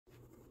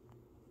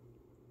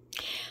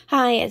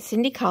Hi, it's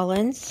Cindy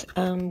Collins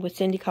with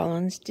Cindy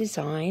Collins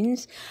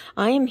Designs.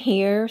 I am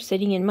here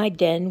sitting in my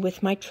den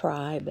with my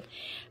tribe,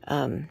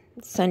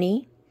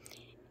 Sunny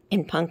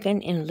and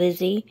Pumpkin and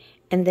Lizzie,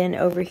 and then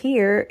over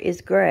here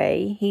is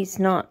Gray. He's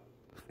not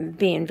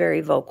being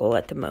very vocal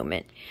at the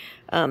moment.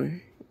 I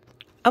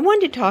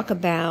wanted to talk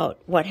about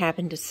what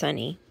happened to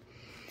Sunny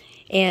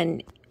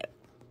and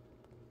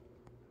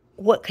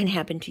what can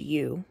happen to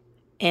you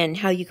and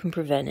how you can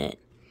prevent it.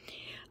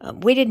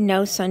 We didn't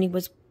know Sunny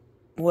was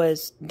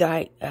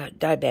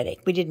diabetic.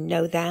 We didn't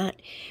know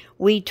that.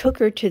 We took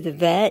her to the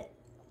vet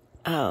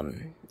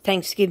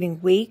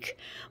Thanksgiving week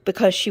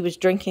because she was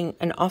drinking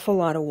an awful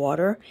lot of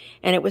water,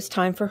 and it was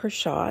time for her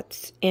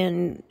shots,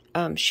 and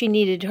she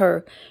needed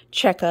her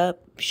checkup.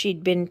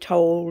 She'd been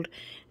told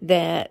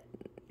that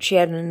she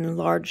had an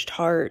enlarged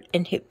heart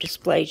and hip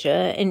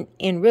dysplasia,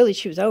 and really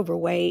she was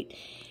overweight,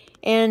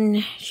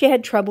 and she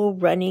had trouble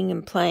running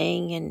and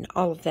playing and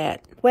all of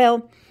that.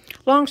 Well,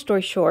 long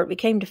story short, we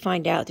came to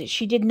find out that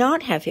she did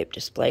not have hip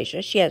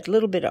dysplasia. She had a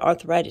little bit of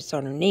arthritis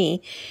on her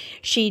knee.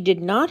 She did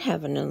not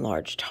have an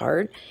enlarged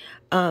heart.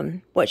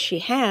 What she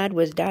had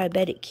was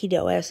diabetic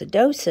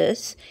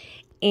ketoacidosis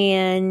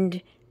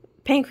and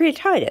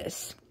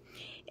pancreatitis.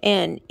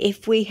 And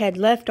if we had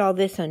left all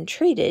this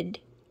untreated,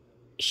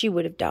 she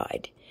would have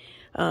died.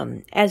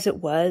 As it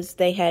was,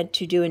 they had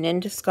to do an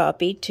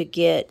endoscopy to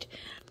get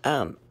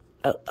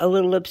a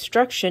little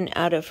obstruction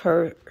out of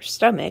her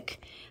stomach.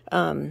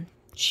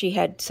 She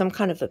had some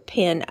kind of a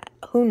pin.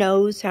 Who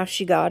knows how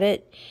she got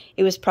it?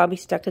 It was probably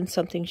stuck in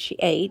something she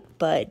ate,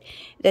 but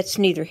that's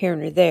neither here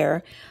nor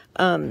there.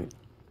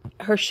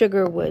 Her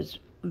sugar was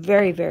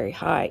very, very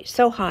high.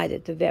 So high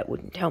that the vet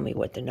wouldn't tell me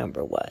what the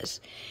number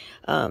was.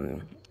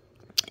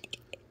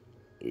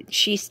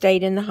 She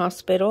stayed in the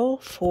hospital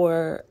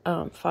for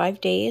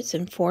 5 days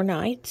and 4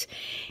 nights,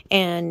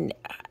 and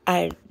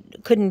I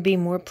couldn't be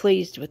more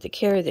pleased with the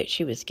care that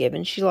she was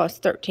given. She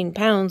lost 13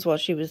 pounds while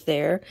she was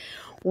there,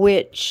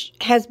 which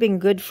has been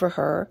good for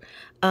her.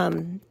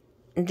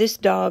 This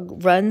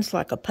dog runs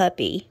like a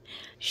puppy.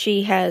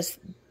 She has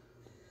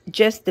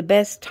just the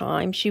best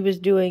time. She was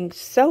doing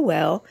so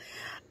well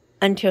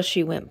until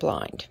she went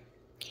blind.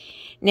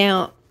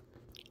 Now,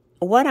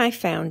 what I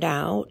found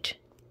out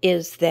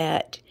is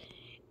that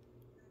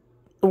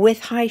with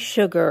high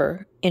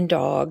sugar in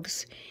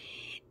dogs,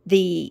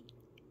 the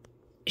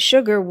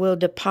sugar will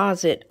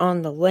deposit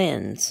on the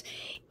lens.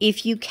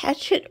 If you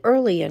catch it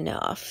early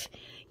enough,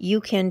 you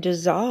can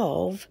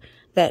dissolve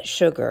that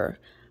sugar.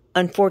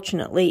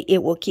 Unfortunately,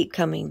 it will keep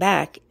coming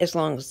back as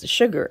long as the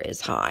sugar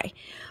is high.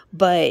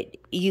 But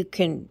you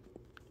can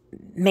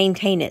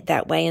maintain it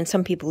that way, and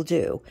some people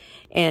do.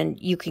 And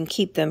you can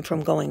keep them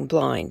from going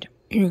blind.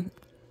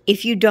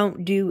 If you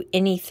don't do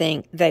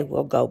anything, they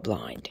will go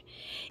blind.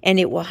 And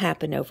it will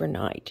happen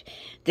overnight.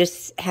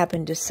 This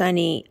happened to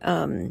Sunny,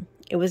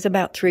 it was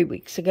about 3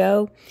 weeks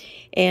ago.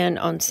 And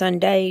on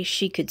Sunday,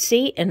 she could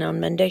see, and on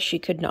Monday, she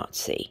could not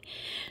see.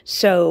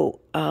 So,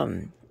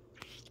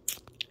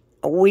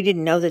 we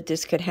didn't know that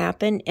this could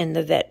happen, and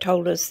the vet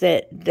told us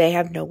that they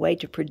have no way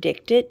to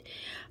predict it.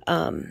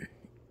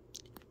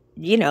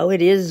 You know,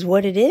 it is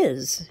what it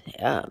is.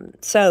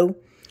 So,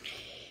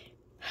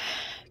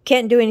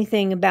 can't do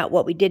anything about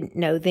what we didn't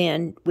know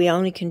then. We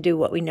only can do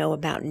what we know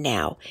about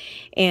now.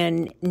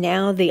 And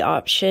now the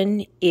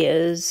option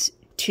is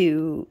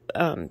to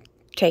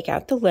take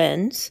out the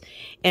lens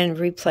and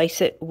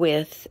replace it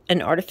with an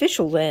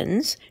artificial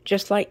lens,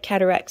 just like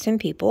cataracts in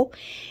people.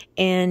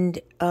 And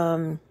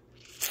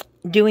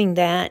doing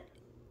that,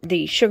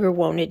 the sugar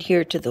won't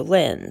adhere to the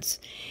lens.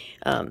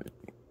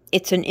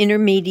 It's an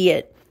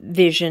intermediate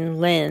vision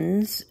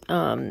lens.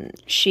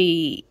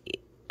 She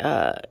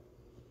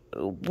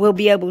will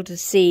be able to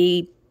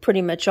see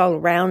pretty much all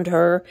around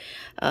her.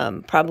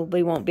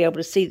 Probably won't be able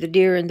to see the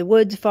deer in the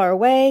woods far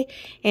away,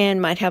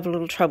 and might have a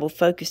little trouble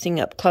focusing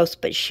up close,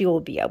 but she will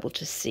be able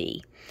to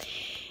see.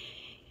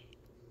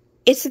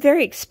 It's a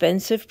very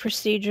expensive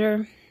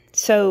procedure,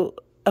 so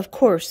of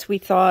course we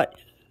thought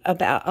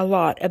a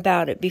lot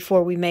about it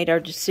before we made our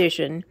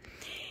decision.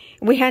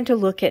 We had to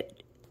look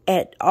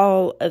at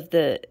all of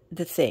the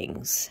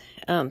things.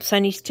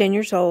 Sunny's 10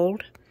 years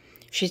old.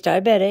 She's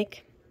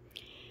diabetic,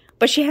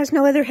 but she has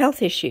no other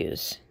health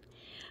issues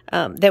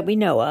that we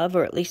know of,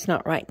 or at least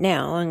not right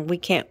now, and we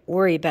can't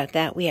worry about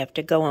that. We have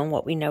to go on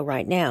what we know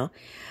right now.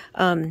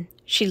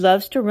 She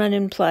loves to run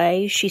and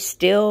play. She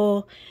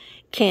still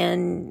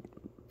can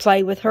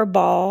play with her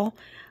ball.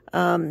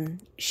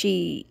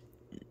 She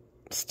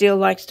still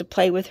likes to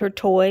play with her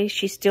toys.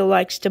 She still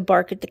likes to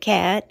bark at the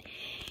cat,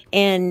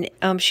 and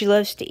she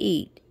loves to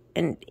eat.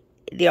 And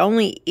the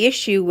only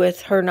issue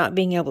with her not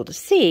being able to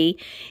see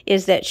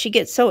is that she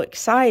gets so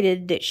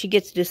excited that she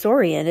gets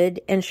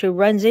disoriented and she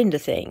runs into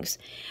things.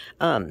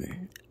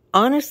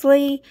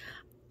 Honestly,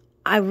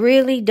 I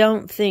really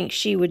don't think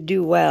she would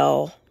do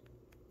well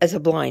as a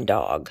blind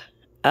dog.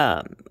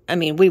 I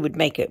mean, we would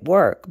make it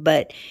work,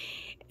 but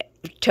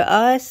to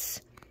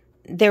us,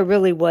 there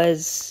really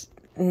was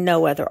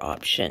no other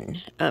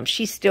option.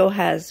 She still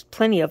has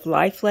plenty of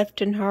life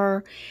left in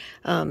her.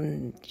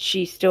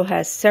 She still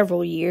has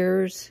several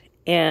years,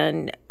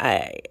 and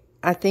I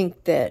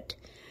think that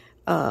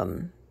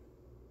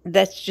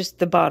that's just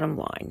the bottom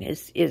line,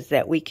 is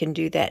that we can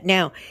do that.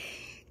 Now,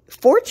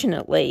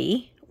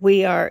 fortunately,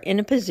 we are in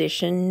a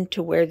position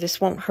to where this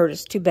won't hurt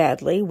us too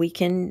badly. We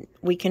can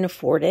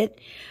afford it.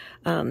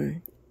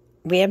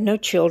 We have no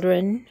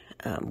children.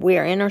 We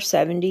are in our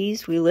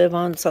 70s. We live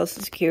on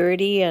Social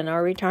Security and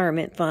our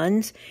retirement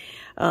funds.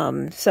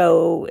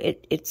 So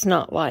it's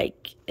not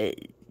like,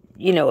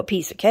 a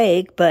piece of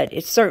cake, but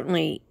it's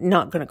certainly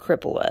not going to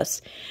cripple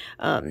us.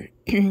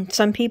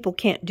 Some people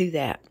can't do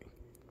that.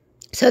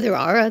 So there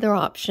are other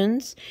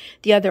options.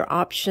 The other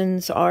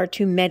options are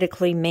to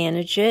medically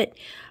manage it,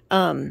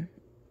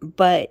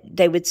 but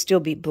they would still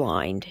be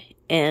blind.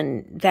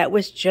 And that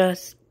was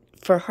just,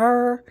 for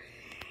her,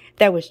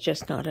 that was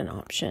just not an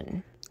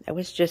option. That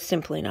was just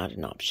simply not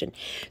an option.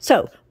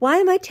 So why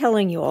am I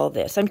telling you all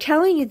this? I'm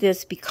telling you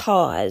this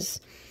because,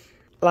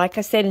 like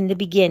I said in the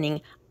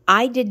beginning,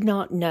 I did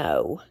not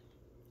know.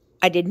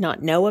 I did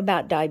not know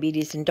about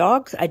diabetes in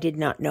dogs. I did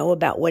not know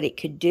about what it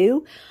could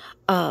do.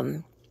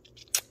 And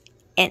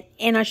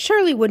I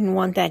surely wouldn't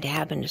want that to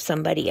happen to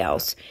somebody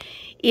else.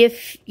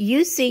 If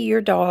you see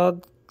your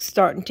dog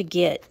starting to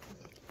get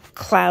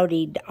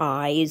clouded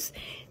eyes,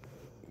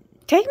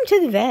 take them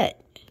to the vet.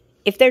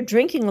 If they're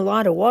drinking a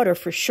lot of water,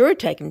 for sure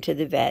take them to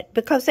the vet,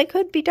 because they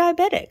could be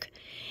diabetic.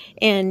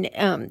 And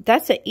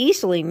that's an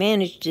easily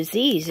managed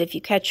disease if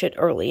you catch it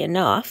early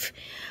enough.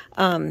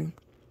 And,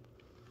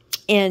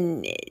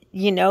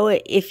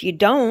 if you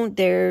don't,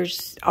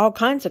 there's all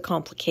kinds of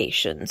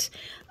complications.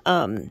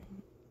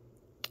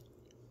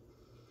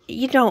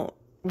 You don't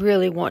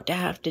really want to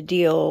have to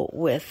deal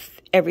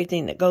with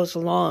everything that goes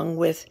along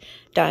with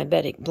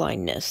diabetic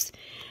blindness.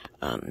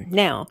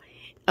 Now,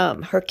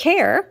 her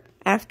care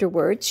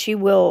afterwards, she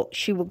will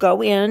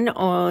go in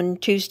on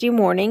Tuesday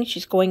morning.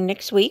 She's going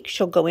next week.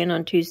 She'll go in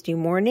on Tuesday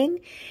morning.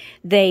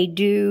 They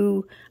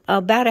do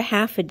about a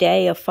half a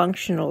day of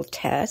functional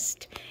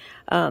test,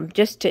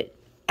 just to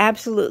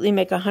absolutely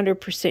make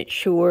 100%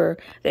 sure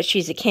that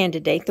she's a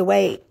candidate. The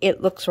way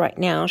it looks right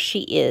now, she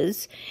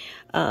is.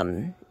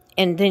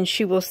 And then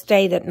she will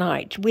stay that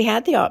night. We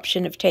had the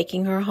option of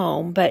taking her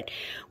home, but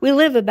we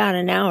live about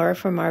an hour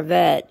from our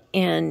vet,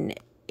 and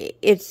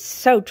it's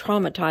so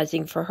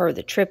traumatizing for her,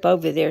 the trip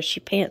over there. She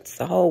pants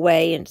the whole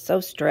way and so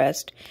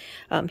stressed.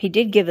 He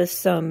did give us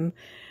some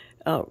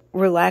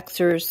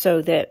relaxers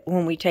so that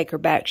when we take her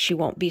back, she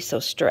won't be so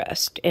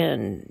stressed,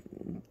 and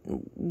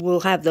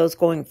we'll have those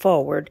going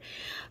forward.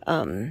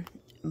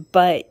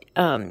 But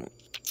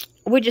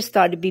we just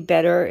thought it'd be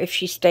better if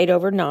she stayed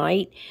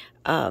overnight.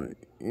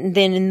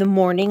 Then in the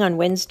morning, on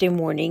Wednesday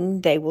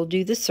morning, they will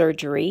do the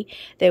surgery.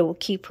 They will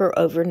keep her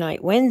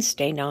overnight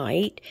Wednesday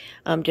night,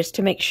 just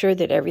to make sure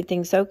that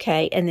everything's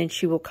okay. And then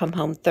she will come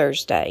home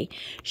Thursday.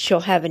 She'll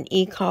have an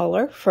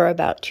e-collar for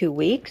about 2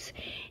 weeks,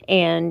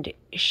 and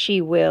she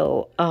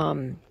will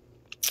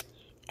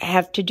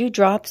have to do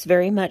drops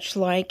very much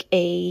like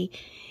a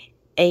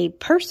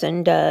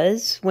person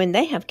does when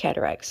they have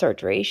cataract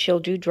surgery.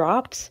 She'll do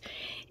drops,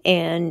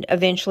 and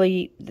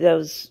eventually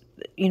those,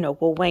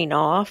 will wane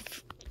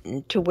off,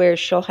 to where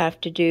she'll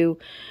have to do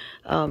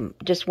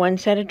just one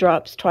set of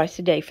drops twice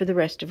a day for the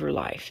rest of her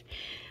life.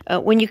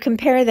 When you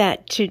compare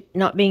that to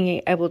not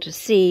being able to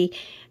see,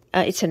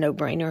 it's a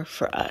no-brainer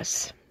for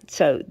us.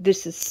 So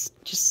this is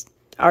just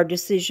our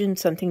decision,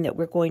 something that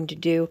we're going to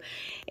do.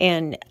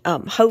 And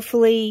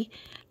hopefully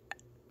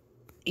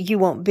you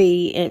won't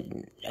be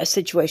in a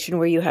situation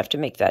where you have to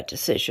make that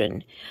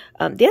decision.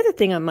 The other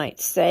thing I might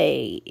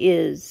say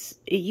is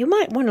you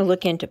might want to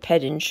look into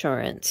pet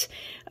insurance.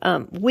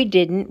 We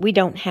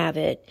don't have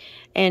it.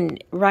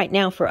 And right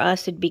now for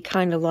us, it'd be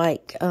kind of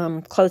like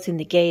closing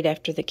the gate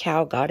after the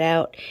cow got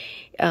out.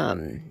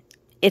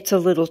 It's a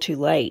little too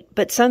late.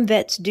 But some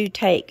vets do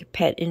take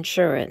pet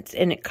insurance,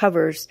 and it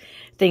covers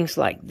things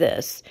like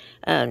this.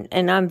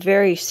 And I'm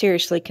very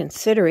seriously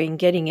considering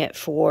getting it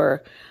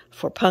for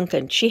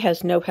Pumpkin. She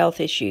has no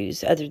health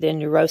issues other than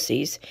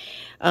neuroses.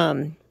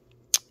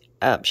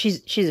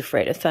 She's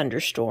afraid of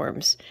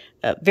thunderstorms,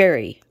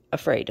 very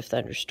afraid of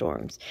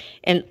thunderstorms.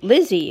 And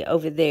Lizzie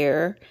over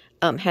there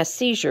has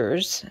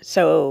seizures,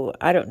 so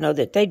I don't know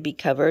that they'd be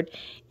covered.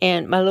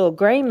 And my little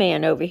gray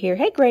man over here,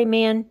 hey, gray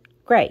man,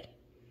 gray.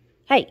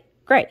 Hey,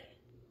 gray.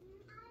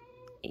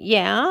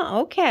 Yeah,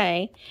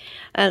 okay.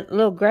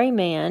 Little gray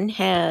man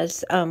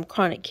has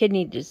chronic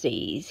kidney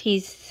disease.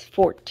 He's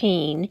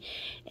 14,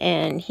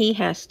 and he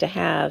has to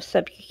have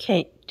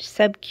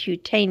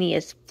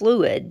subcutaneous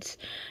fluids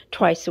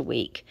twice a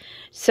week.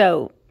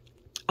 So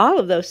all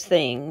of those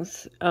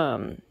things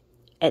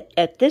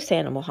at this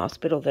animal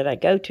hospital that I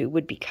go to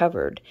would be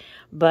covered,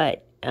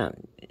 but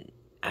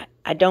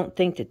I don't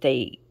think that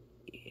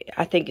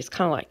I think it's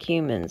kind of like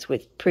humans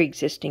with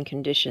pre-existing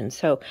conditions.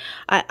 So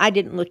I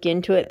didn't look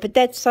into it, but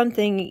that's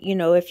something,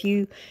 if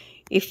you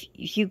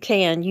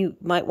can, you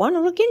might want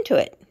to look into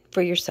it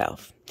for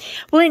yourself.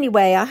 Well,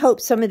 anyway, I hope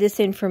some of this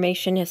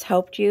information has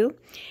helped you.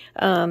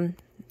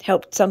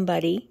 helped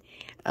somebody.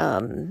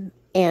 And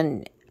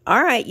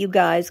all right, you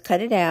guys,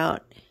 cut it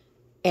out.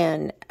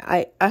 And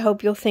I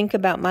hope you'll think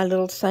about my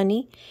little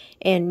Sunny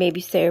and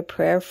maybe say a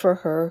prayer for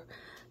her,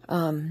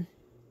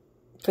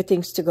 for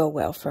things to go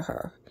well for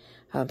her.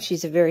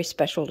 She's a very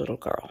special little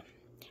girl.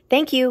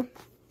 Thank you.